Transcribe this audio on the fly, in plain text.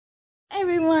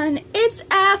Everyone, it's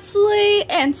Ashley,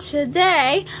 and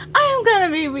today I am gonna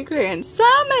be recreating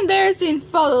some embarrassing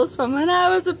photos from when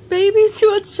I was a baby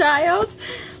to a child.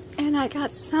 And I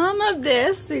got some of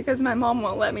this because my mom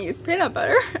won't let me use peanut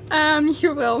butter.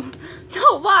 You will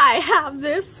know why I have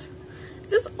this.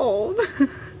 It's just old.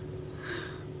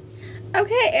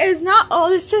 Okay, it is not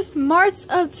old, it's just March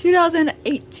of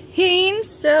 2018.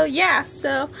 So yeah,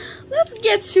 so let's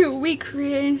get to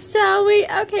recreating, shall we?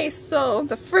 Okay, so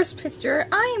the first picture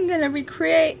I am gonna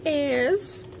recreate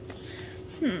is,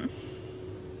 let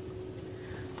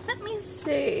me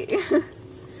see.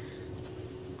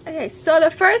 Okay, so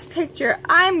the first picture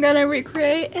I'm gonna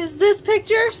recreate is this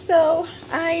picture. So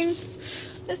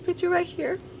this picture right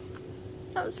here.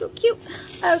 That was so cute.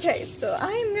 Okay, so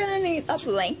I'm gonna need a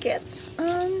blanket.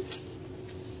 Let's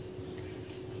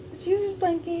use this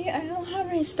blanket. I don't have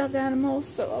any stuffed animals,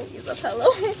 so I'll use a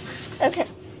pillow. Okay.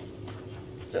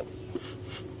 So,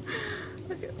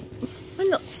 okay. Oh,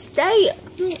 no, stay.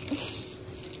 Okay.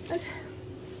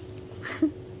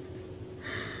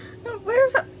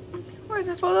 Where's the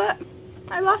photo at?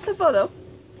 I lost the photo.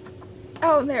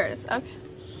 Oh, there it is. Okay.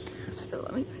 So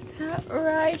let me put that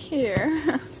right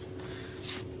here.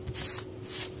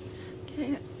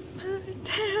 Okay, like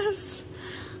this.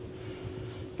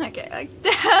 Okay, like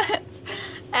that.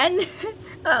 And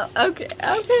oh, okay.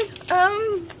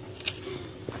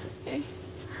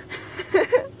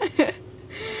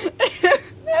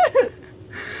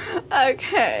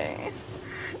 Okay.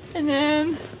 And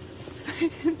then it's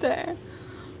right there.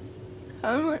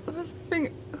 What's my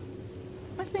finger?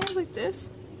 My finger's like this.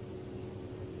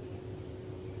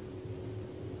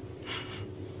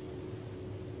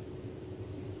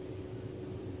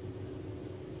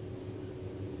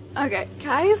 Okay,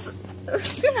 guys,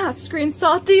 do not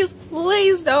screenshot these,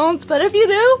 please don't. But if you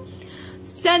do,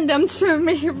 send them to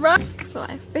me, right? So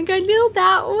I think I nailed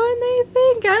that one, I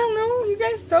don't know, you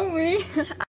guys told me.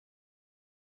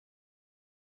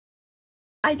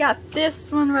 I got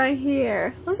this one right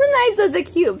here. Wasn't I such a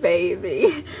cute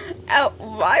baby? Oh,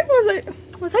 why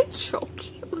was I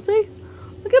choking? Look at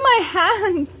my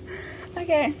hand.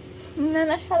 Okay. And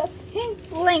then I had a pink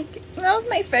blanket. That was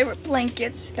my favorite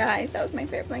blanket, guys. That was my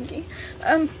favorite blanket.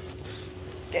 Okay.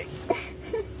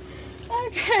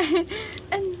 Okay.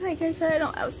 And like I said, I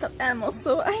don't have stuffed animals,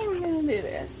 so I am gonna do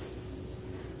this.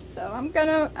 So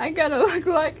I gotta look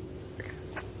like.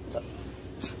 So.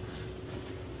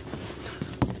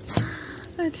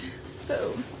 Okay.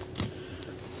 So.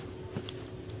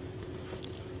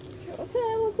 Okay, what did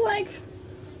I look like?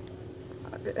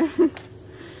 Okay.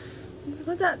 Let's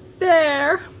put that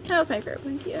there. That was my favorite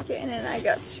blankie. Okay, and then I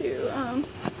got to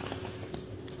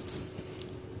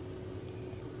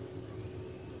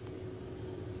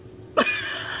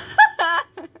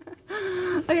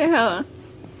okay, hold on.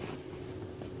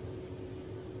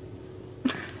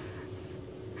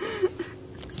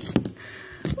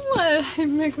 Why did I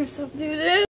make myself do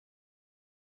this?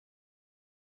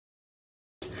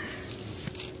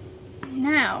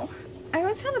 Now I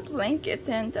always had a blanket,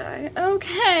 didn't I?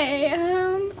 Okay,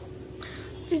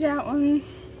 do that one.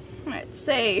 Let's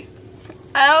see.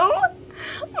 Oh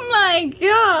my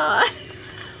god!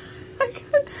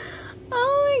 Oh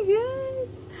my god!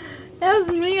 That was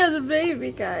me as a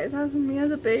baby, guys. That was me as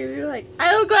a baby. Like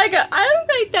I look like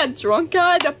that drunk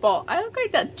guy at the bar. I look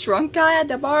like that drunk guy at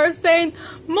the bar saying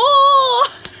more. Oh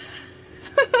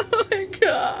my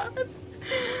god!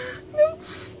 No.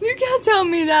 You can't tell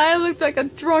me that I look like a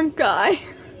drunk guy.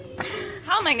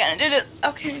 How am I gonna do this?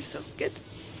 Okay, so good.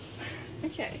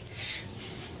 Okay.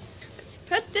 Let's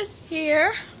put this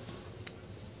here.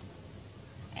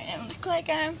 And look like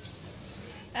I'm...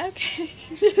 Okay.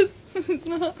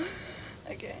 No.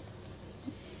 Okay.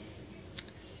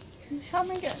 How am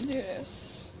I gonna do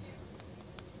this?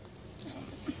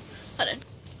 Hold on.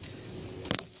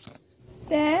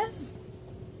 This?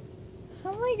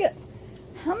 How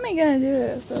am I gonna do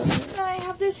this? So I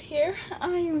have this here. I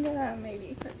am gonna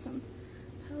maybe put some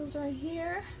pillows right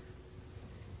here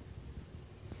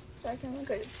so I can look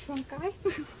like a drunk guy.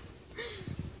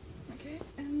 Okay,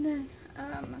 and then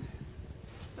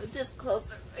put this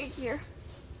closer right here.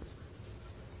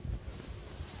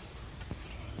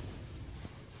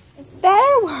 It's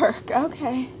better work.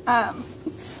 Okay.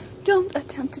 Don't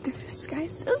attempt to do this,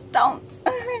 guys. Just don't.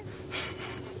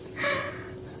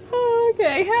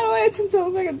 Okay, how do I attempt to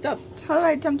look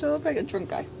like a drunk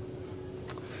guy?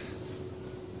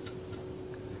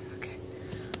 Okay.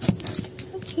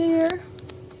 This here.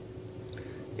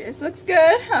 This looks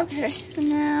good. Okay, and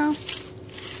now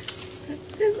put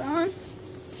this on.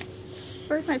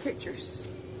 Where's my pictures?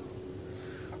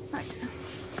 Okay.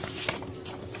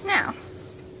 Now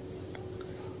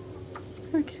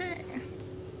Okay.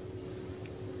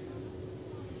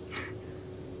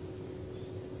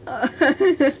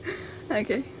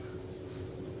 Okay.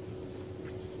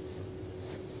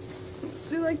 Let's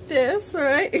do like this,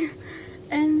 alright?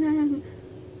 And then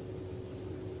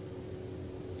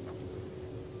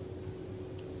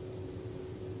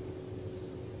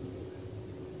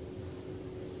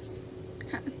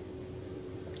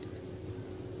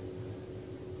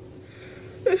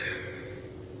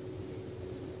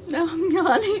no, I'm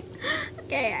yawning.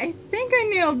 Okay, I think I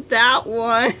nailed that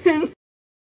one.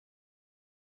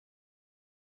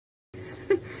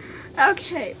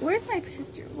 Okay, where's my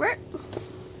picture? Where?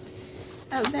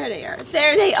 Oh, there they are.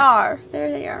 There they are. There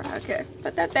they are. Okay,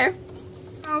 put that there.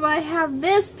 Oh, I have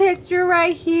this picture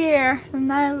right here,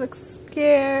 and I look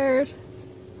scared.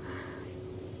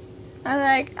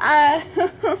 Okay,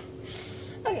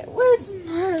 where's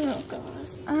my little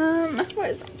gauze?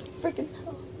 Where's the freaking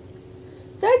hell?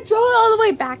 Did I draw it all the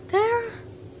way back there?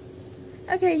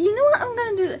 Okay, you know what? I'm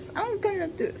gonna do this. I'm gonna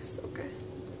do this. Okay.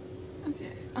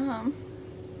 Okay.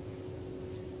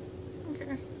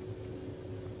 Okay.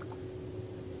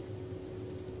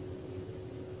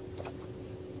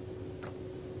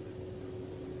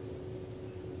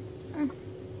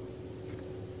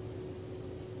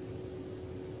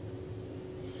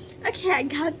 Okay, I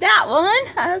got that one.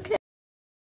 Okay.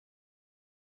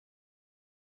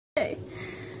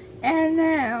 And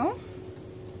now,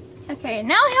 okay,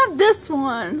 now I have this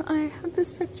one. I have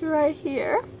this picture right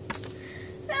here.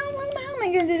 Now, how am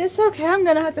I gonna do this? Okay, I'm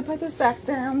gonna have to put this back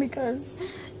down because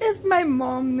if my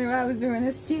mom knew I was doing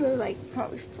this, she would like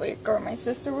probably freak, or my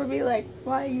sister would be like,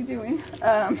 "What are you doing?"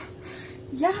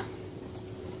 Yeah.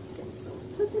 Okay, so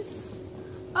put this.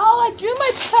 Oh, I drew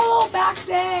my pillow back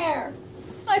there.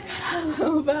 My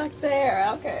pillow back there.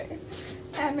 Okay.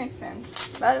 That makes sense.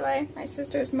 By the way, my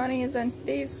sister's money is on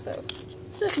these, so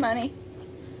it's just money.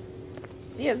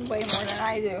 She has way more than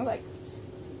I do. Like,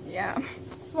 yeah.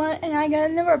 This one, and I got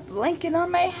another blanket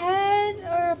on my head,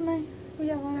 or my,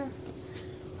 yeah, whatever.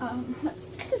 Let's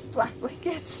get this black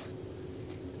blanket.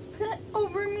 Let's put it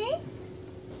over me,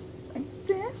 like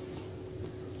this.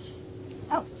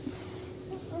 Oh,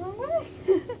 wrong way.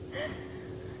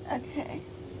 Okay.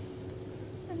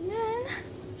 And then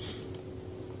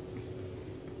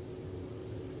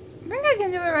I think I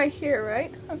can do it right here,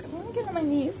 right? Okay, let me get on my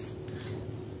knees.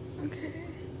 Okay.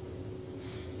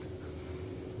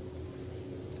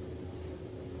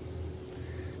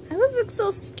 I was like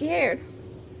so scared.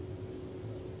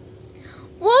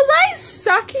 Was I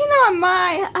sucking on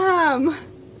my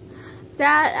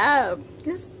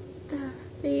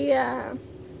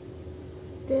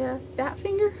that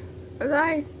finger? Was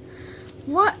I?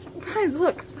 What? Guys,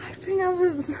 look. I think I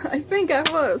was.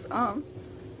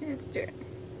 Let's do it.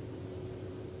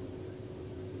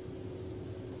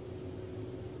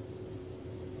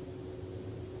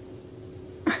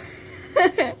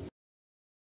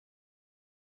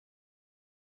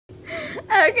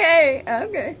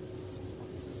 Okay.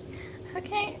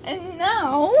 Okay, and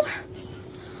now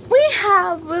we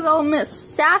have little Miss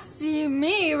Sassy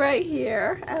Me right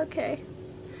here. Okay,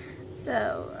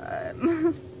 so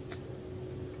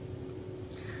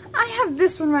I have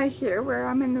this one right here where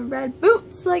I'm in the red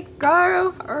boots, like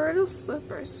Garo, or are those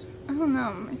slippers? I don't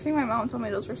know. I think my mom told me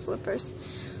those were slippers.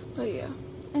 But yeah.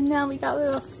 And now we got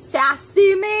little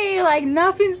Sassy Me, like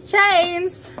nothing's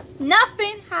changed.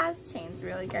 Nothing has changed,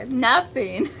 really, guys.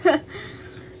 Nothing.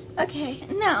 Okay,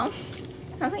 now,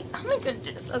 how am I gonna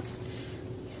do this? Okay,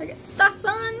 I got socks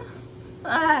on.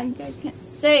 You guys can't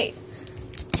see.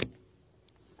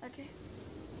 Okay.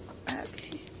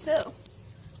 Okay, so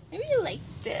maybe like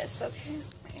this. Okay.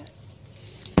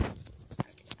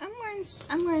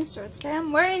 I'm wearing shorts. Okay,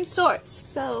 I'm wearing shorts.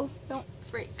 So don't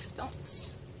freak.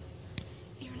 Don't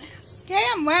even ask. Okay,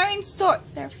 I'm wearing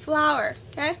shorts. They're flower.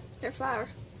 Okay, they're flower.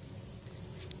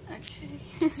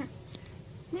 Okay.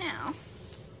 Now.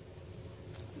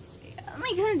 How am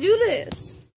I gonna do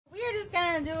this? We're just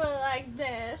gonna do it like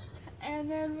this, and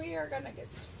then we are gonna get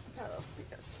a pillow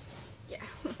because, yeah.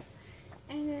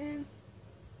 And then,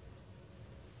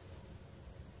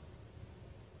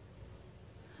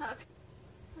 okay.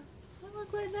 I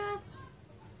look like that.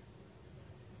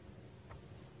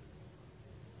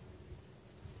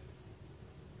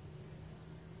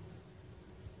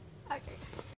 Okay.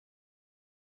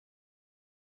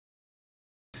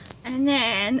 And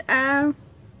then,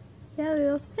 yeah,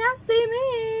 little Sassy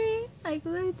Me, like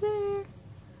right there.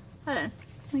 Hold on,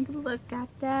 like look at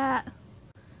that.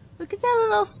 Look at that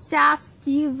little sass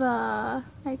diva.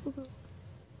 Like,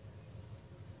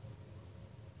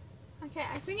 okay,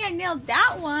 I think I nailed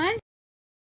that one.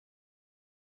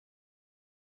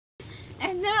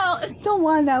 And now it's the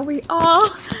one that we all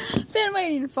been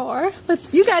waiting for,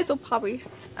 but you guys will probably,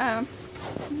 so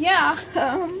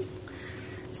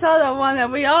the one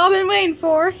that we all been waiting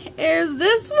for is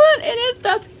this one, and it's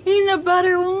the peanut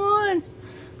butter one.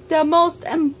 The most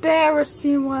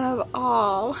embarrassing one of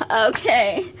all.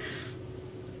 Okay.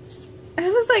 It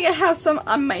looks like I have some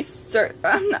on my shirt,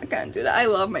 but I'm not gonna do that. I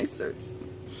love my shirts.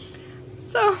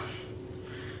 So,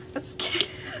 let's get...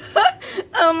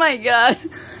 Oh my god.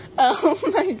 Oh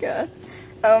my god.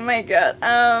 Oh my god.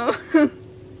 Ah,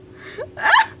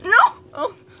 no!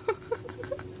 Oh.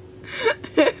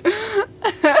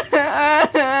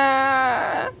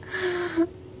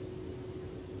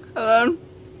 Hold on.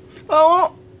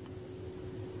 Oh.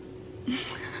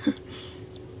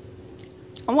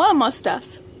 I want a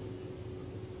mustache.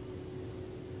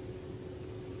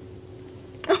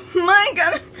 Oh my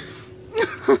god.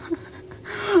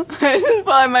 This is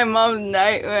probably my mom's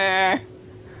nightmare.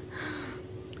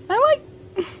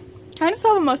 Can I just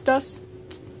have a mustache?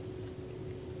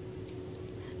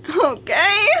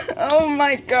 Okay. Oh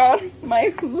my god.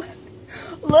 My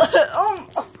look.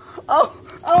 Oh.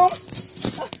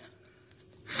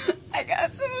 I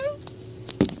got some.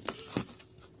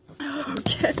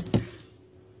 Okay.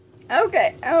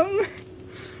 Okay.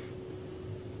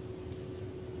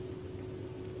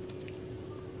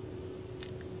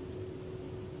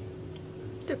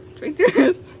 Drink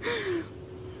this.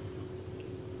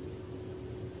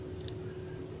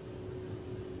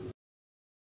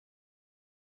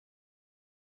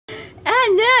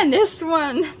 And then this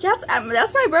one,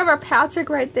 that's my brother Patrick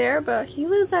right there, but he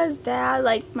lives with his dad.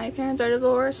 Like, my parents are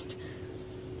divorced.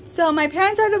 So my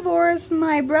parents are divorced,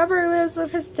 my brother lives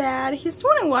with his dad. He's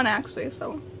 21 actually,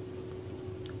 so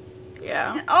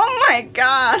yeah. Oh my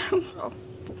god.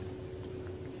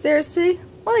 Seriously?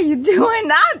 What are you doing?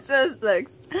 That just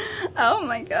looks... Oh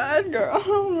my god, girl.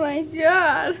 Oh my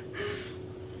god.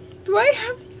 Do I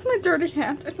have to use my dirty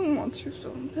hand? I don't want to,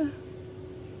 so...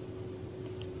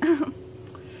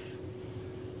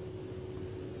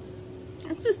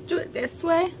 Let's just do it this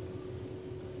way.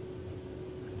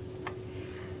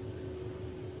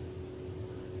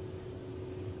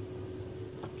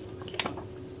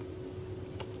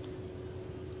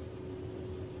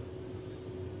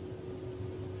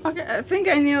 Okay, I think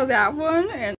I nailed that one,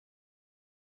 and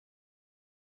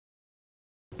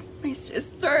my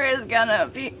sister is gonna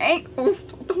be angry. Oh,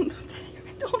 don't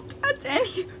touch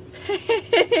anything.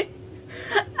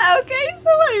 Okay, so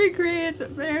I recreated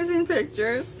embarrassing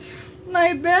pictures.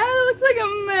 My bed looks like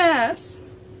a mess.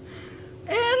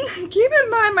 And keep in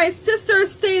mind, my sister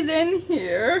stays in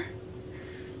here.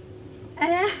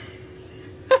 And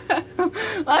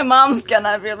my mom's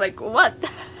gonna be like, what the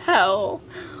hell?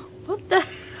 What the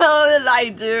hell did I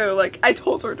do? Like, I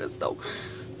told her this though.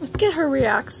 Let's get her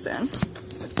reaction.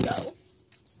 Let's go.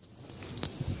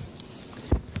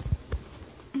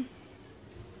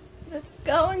 Let's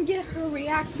go and get her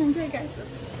reaction. Okay, guys,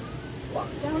 let's walk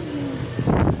down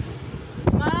here.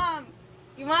 Mom,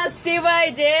 you want to see what I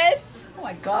did? Oh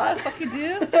my god, fuck you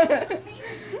do?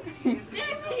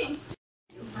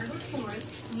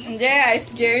 Yeah, I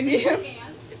scared you.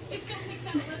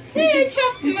 Hey, I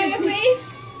chopped you in my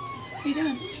face. What are you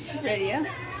doing? Ready, yeah?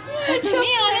 I chopped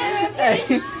me on my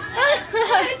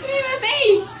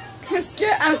face.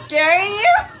 I'm scaring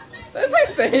you? With my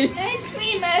face. I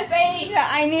clean my face. Yeah,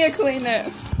 I need to clean it.